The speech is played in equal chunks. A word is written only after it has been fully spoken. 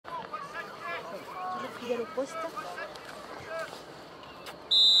le poste.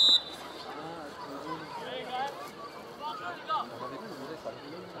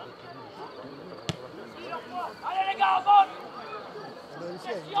 Allez les gars, avance!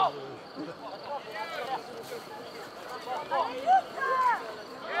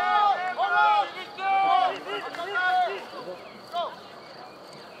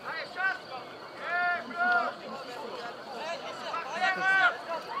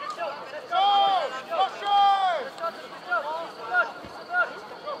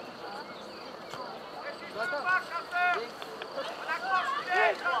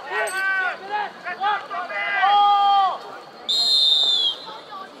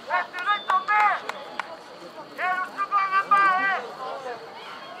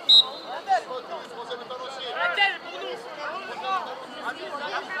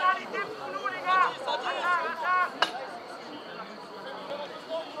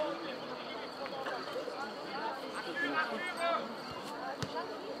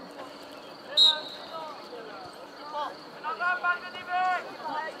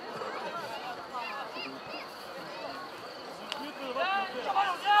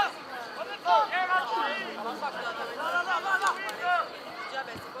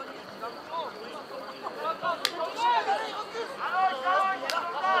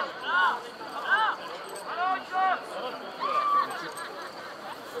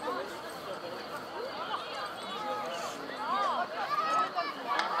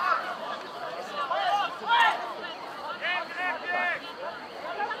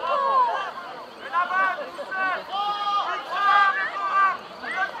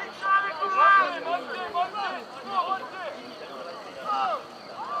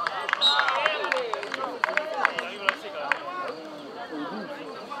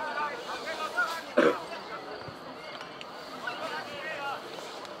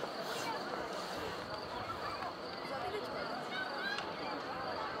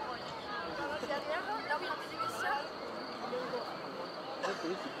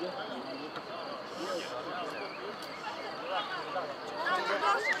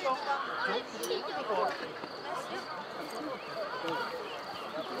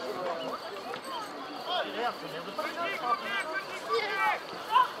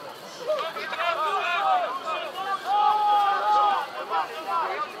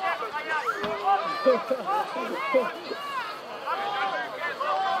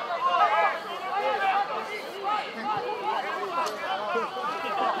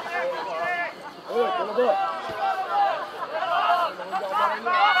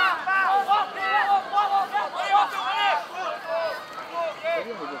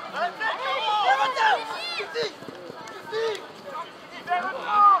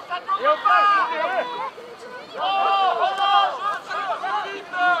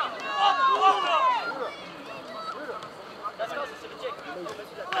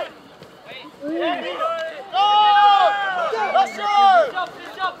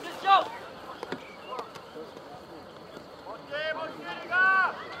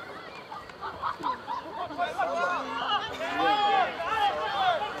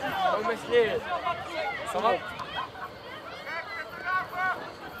 Ça va?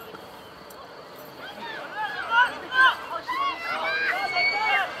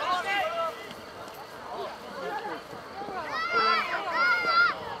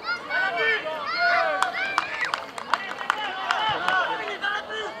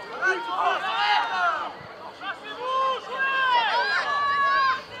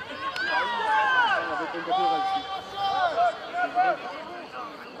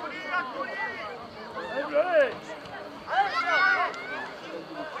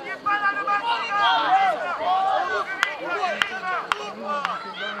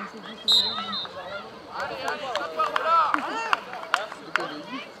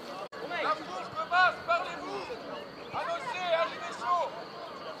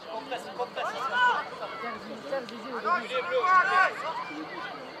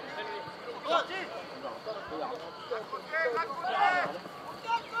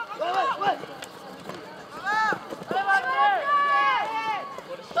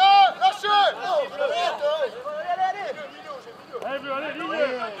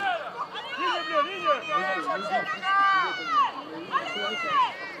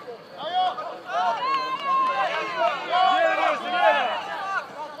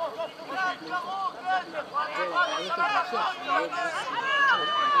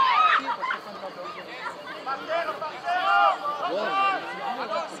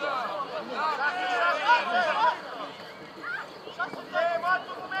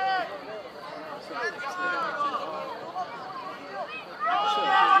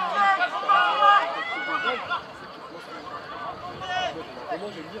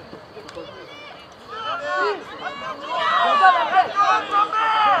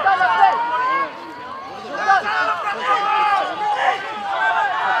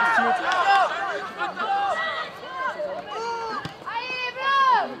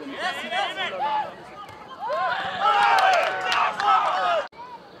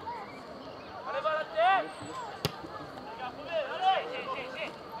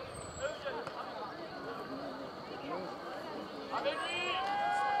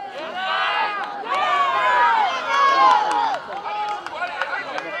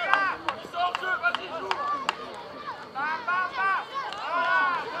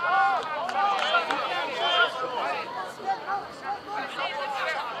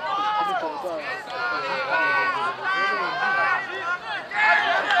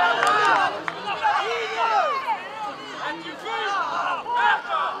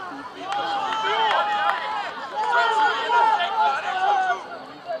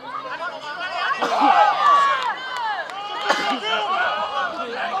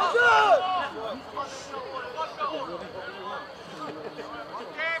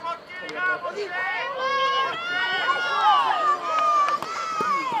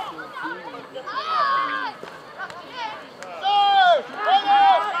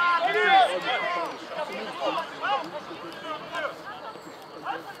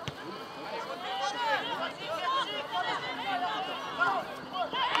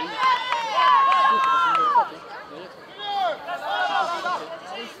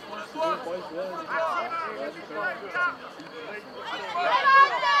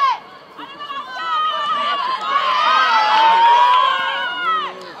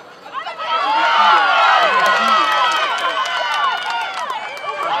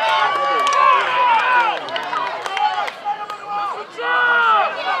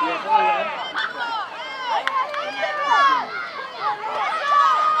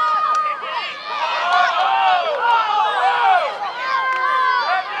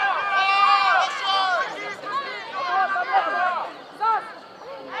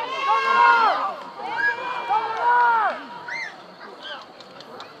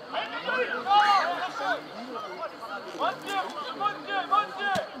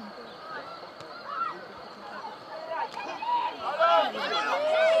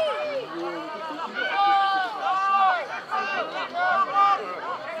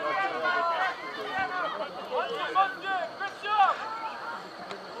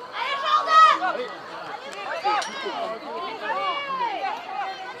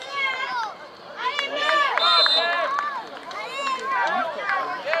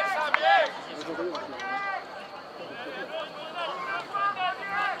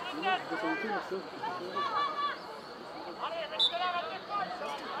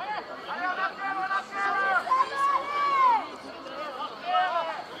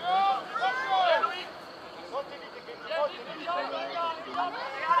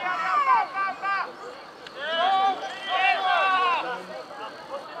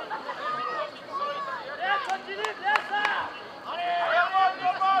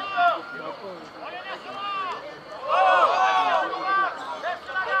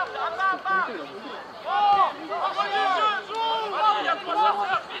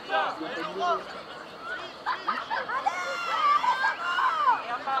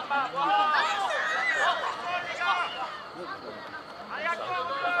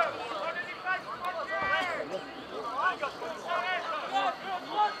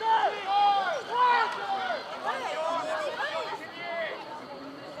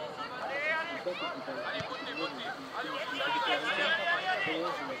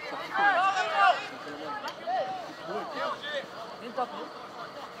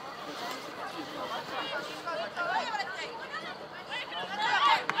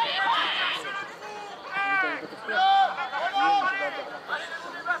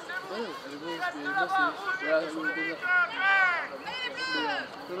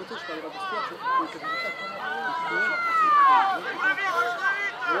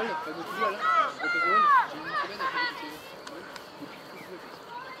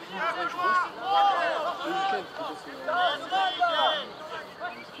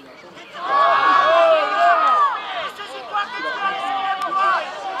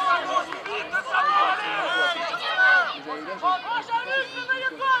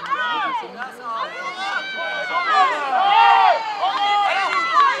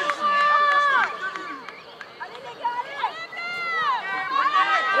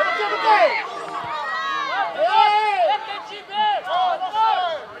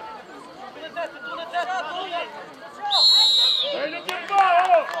 Allez,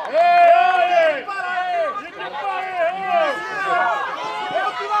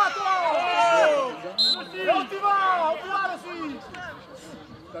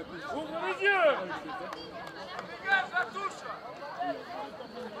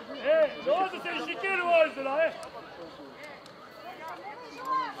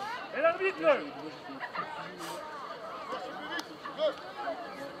 Vidre.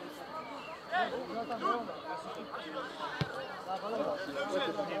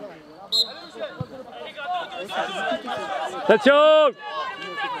 Attention!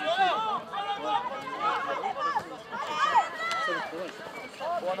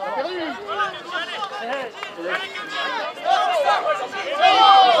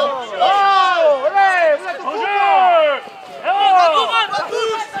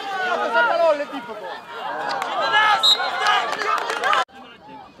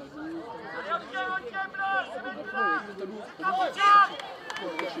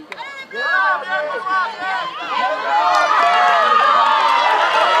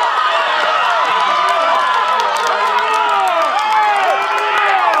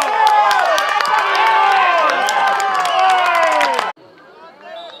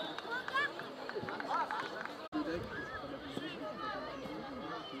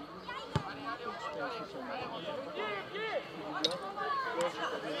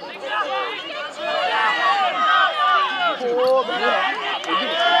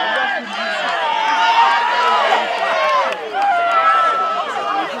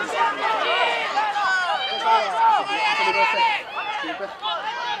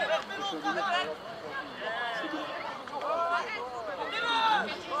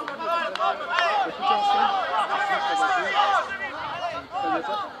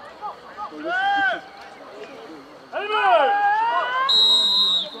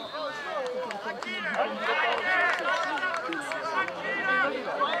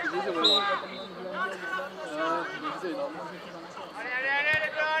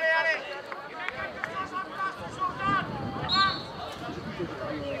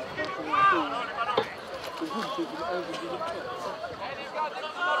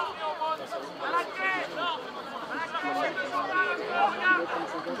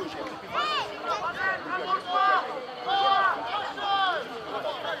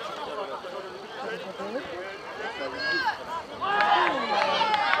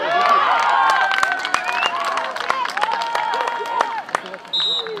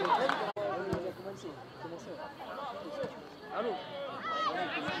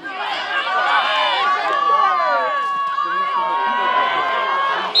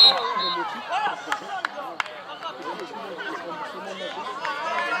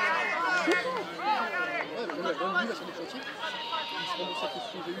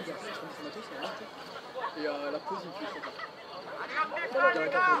 Et la pause, il me fait ça.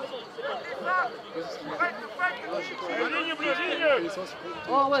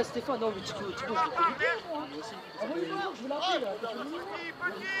 Oh ouais, Stéphane, non mais tu peux, je l'ai pas vu. Moi aussi. Ah oui, non, je veux l'appeler là.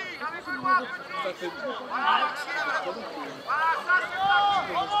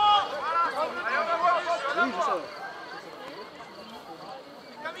 Oui, c'est ça.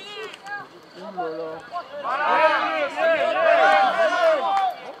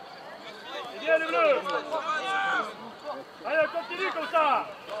 Viens les bleus. Allez, continue comme ça.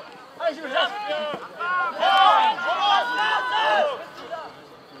 Allez, je lâche.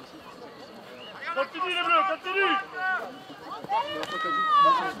 Continue les bleus, continue.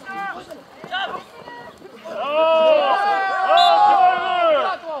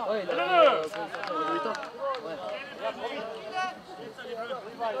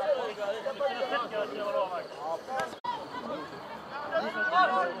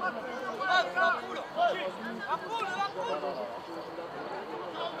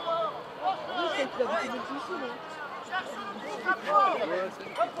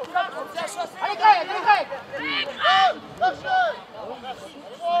 Allez Greg, allez Greg. Allez,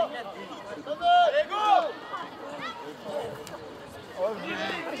 go.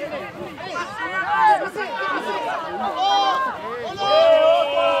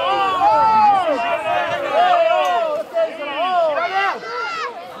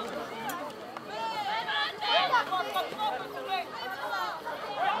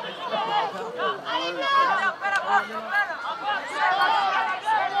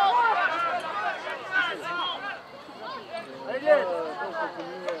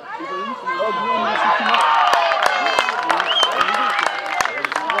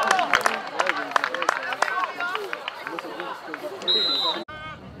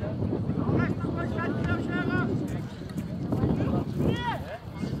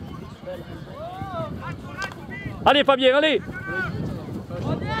 Allez Fabien, allez!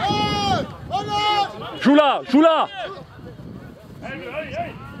 Joue là, joue là!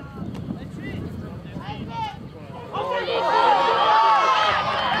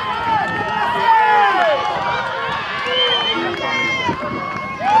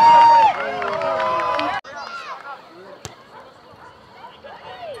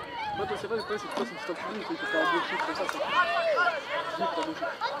 Ouais, c'est quoi, c'est une petite enculée, il faut faire un beau chiffre comme ça. Dis que t'as beau chiffre.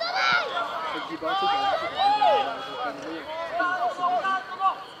 Avec des barres, tu sais,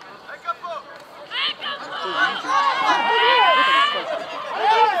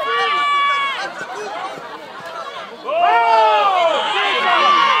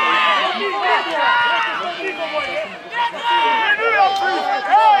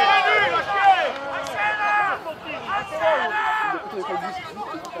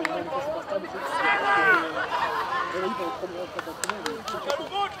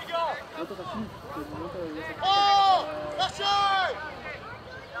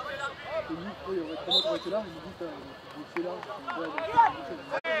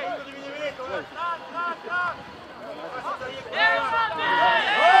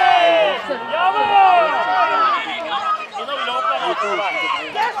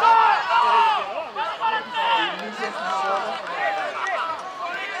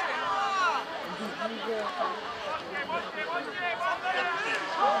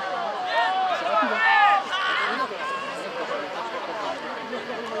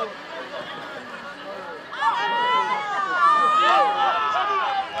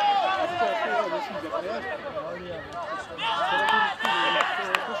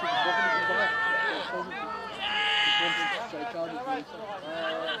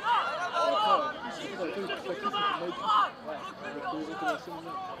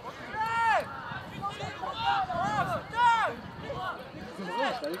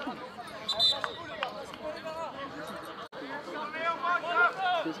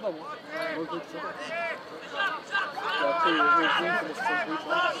 c'est pas bon. Après,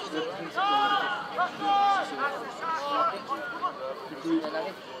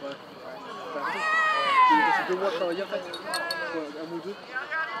 j'ai 2 mois à travailler en fait, un mois ou deux.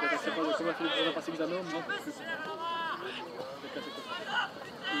 On a passé l'examen, on a plus.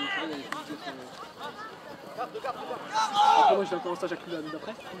 Après moi j'ai encore un stage à Clou l'année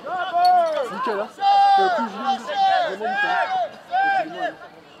d'après. C'est nickel hein. Plus je vis, vraiment nickel.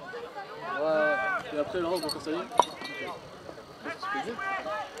 Ouais. Et après là on va conseiller. C'est bien.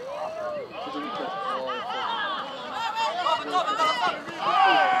 C'est nickel.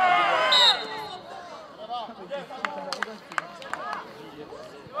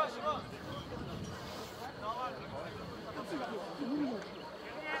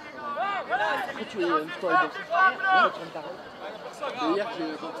 Après tu es une fois à hier,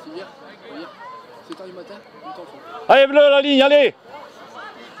 c'est hier, 7h du matin, une temps. Allez bleu la ligne, allez.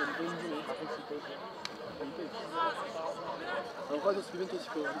 Alors ce qui vient toi si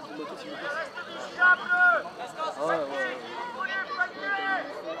tu ouais.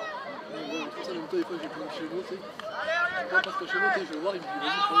 Ça même toi des fois j'ai pris chez nous, tu sais. Parce que chez nous, je vais voir, il me dit vas-y,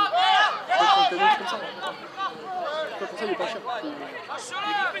 je prends comme ça. Pour ça il est pas cher.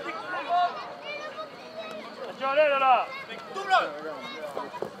 Attention, allez là. Double.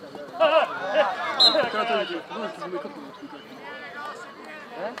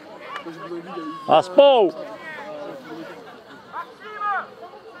 Aspo.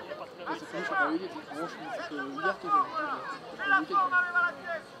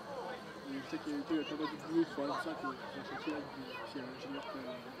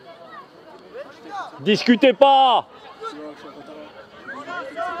 Discutez pas.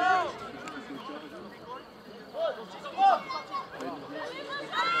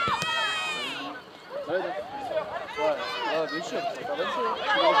 Ouais, bien sûr, c'est pas mal ça.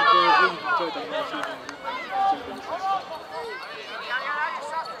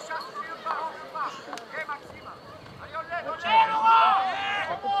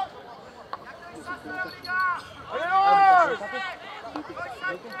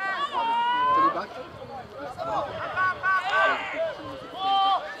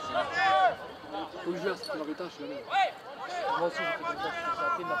 Faut que je verse, c'est leur étage, je suis la même. Moi aussi, j'ai fait comme ça, je suis à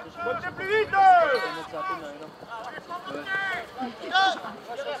peine, mais après, je suis plus vite.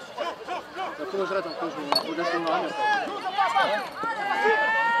 Après, moi, j'arrête, après, je regarde sur le marine.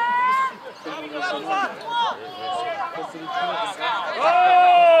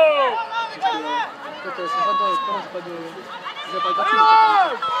 Quand c'est 50 ans, je pas de... Je n'ai pas de gratuit.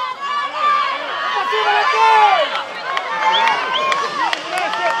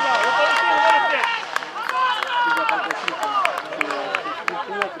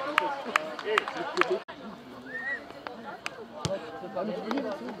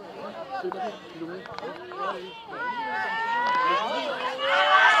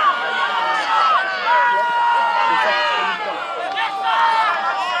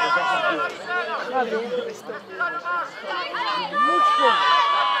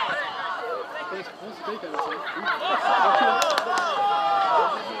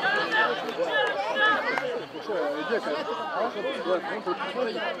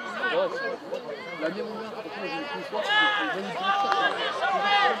 La mienne, mon gars, franchement, j'ai plus soir, c'est même une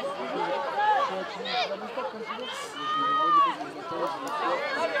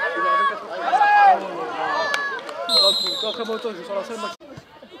après moi, toi, je sors la salle, Max.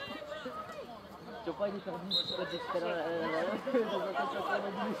 Tu vas pas aller faire 10, tu vas dire tout à l'heure.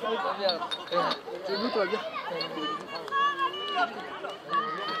 C'est nous, toi, bien.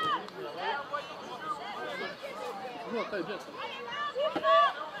 Non, après, elle est bien, ça.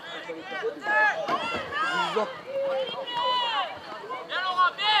 Bien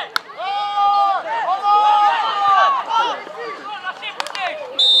Laurent, bien.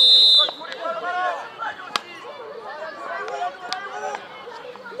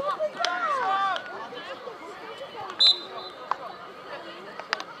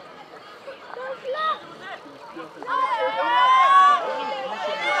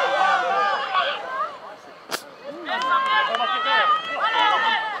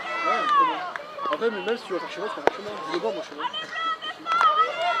 Après, mais même si tu vas faire chemin, tu vas faire chemin. Je le vois, moi, chemin.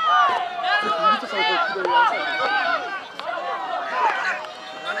 C'est que limite, ça va pas le coup d'aller à ça.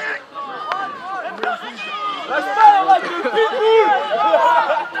 Lâche pas la balle, le pitbull.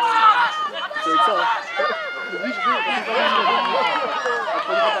 C'est avec ça, hein. Le but, je fais, après,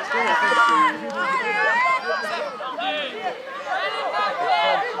 après, le passement, après,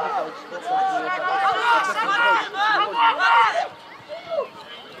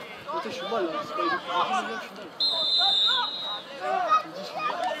 je suis mal, là. C'est pas les deux qui je suis mal. Je me dis, je suis mal.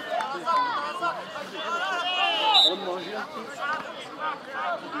 On va manger un peu.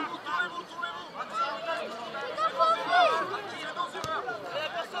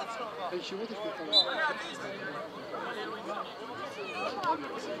 Allez, chez moi, qu'est-ce que tu fais?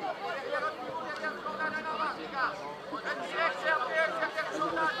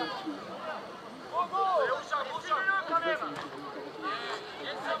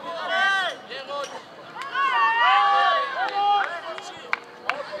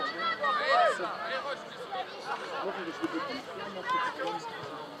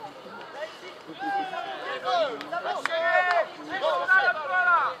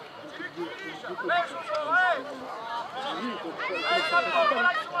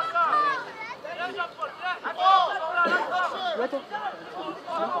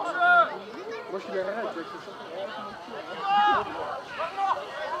 Moi je suis derrière elle, tu vois,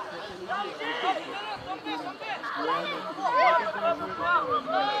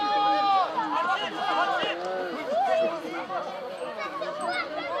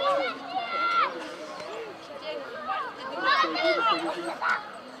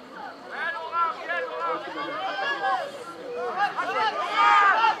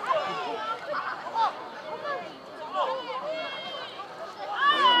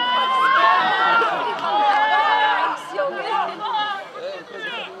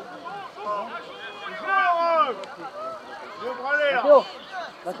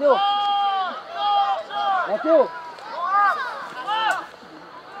 Mathéo Mathéo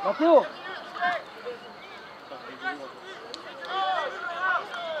Mathéo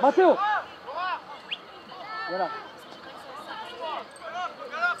Mathéo Voilà.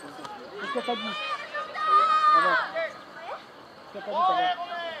 Qu'est-ce que t'as dit? Alors. Qu'est-ce que t'as dit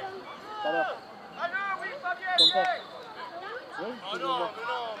tout à l'heure? Comme ça. Oui, je te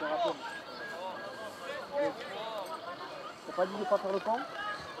rappelle. T'as pas dit de pas faire le camp?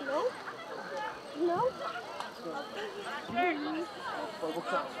 Non. Non. Pour le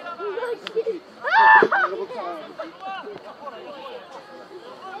boxeur. Le boxeur.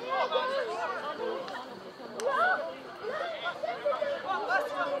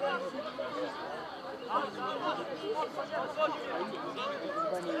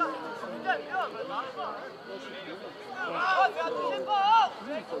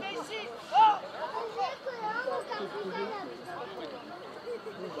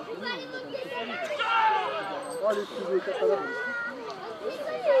 Oh, les petits des Catalans.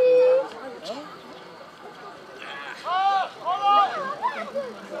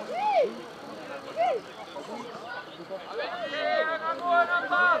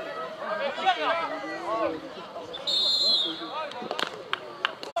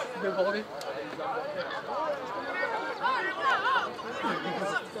 Bien bordé.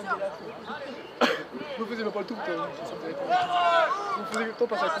 Vous faisiez même pas le tout, putain. Vous faisiez le temps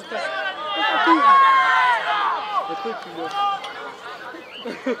passer à contact. Le truc, il est...